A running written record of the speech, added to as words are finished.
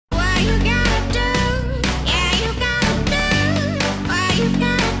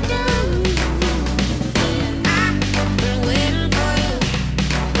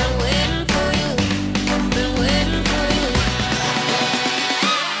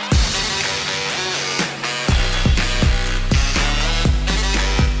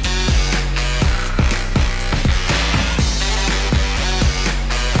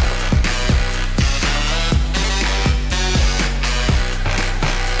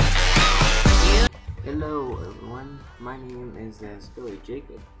Hello everyone, my name is Story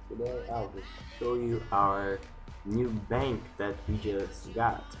Jacob. Today I'll just show you our new bank that we just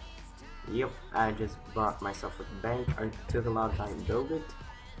got. Yep, I just bought myself a bank. It took a lot of time to build it.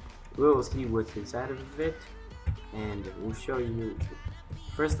 We'll see what's inside of it, and we'll show you.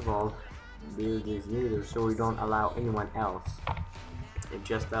 First of all, build this neither so we don't allow anyone else. It's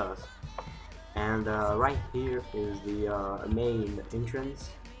just us. And right here is the main entrance,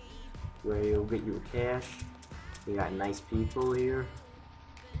 where you'll get your cash. We got nice people here.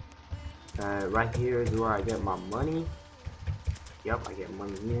 Right here is where I get my money. Yep, I get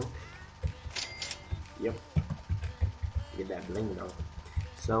money here. Yep, get that bling though.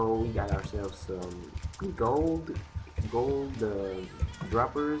 So we got ourselves some gold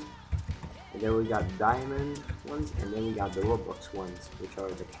droppers, and then we got diamond ones, and then we got the roblox ones, which are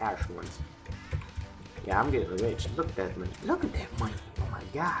the cash ones. Yeah, I'm getting rich. Look at that money. Look at that money. Oh my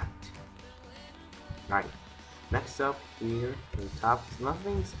god. Alright, next up here on top,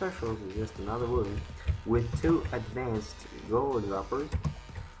 nothing special, it's just another room with 2 advanced gold droppers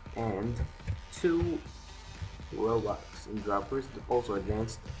and 2 robux droppers, also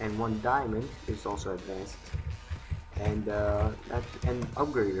advanced, and 1 diamond is also advanced, and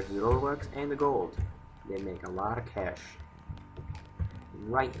upgraders, the robux and the gold. They make a lot of cash.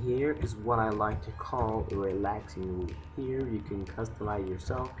 Right here is what I like to call a relaxing room. Here you can customize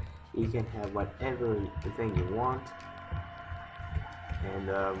yourself. You can have whatever thing you want, and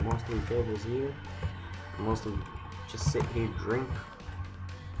most of the tables here, mostly just sit here, drink.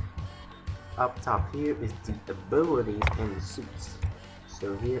 Up top here is the abilities and the suits.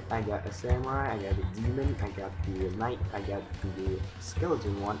 So here I got a samurai, I got a demon, I got the knight, I got the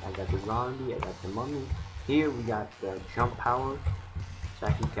skeleton one, I got the zombie, I got the mummy. Here we got the jump power, so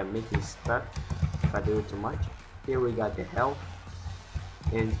he can make me stuck if I do it too much. Here we got the health,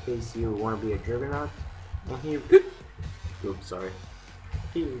 in case you want to be a juggernaut. And here, oops, sorry.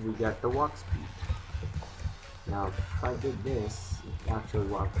 Here we got the walk speed. Now, if I did this, it actually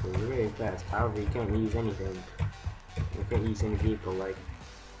walks really fast. However, you can't use anything. You can't use any vehicle. Like,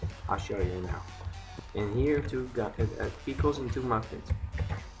 I'll show you now. And here, too, got vehicles and 2 muffins.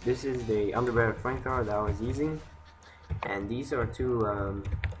 This is the underbarrel flamethrower that I was using, and these are 2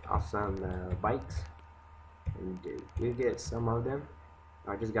 awesome bikes. And you get some of them.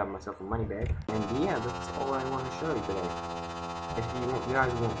 I just got myself a money bag, and yeah, that's all I want to show you today. If you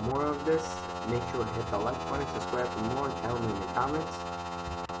guys want more of this, make sure to hit the like button, subscribe for more, tell me in the comments,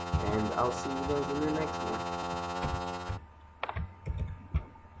 and I'll see you guys in the next one.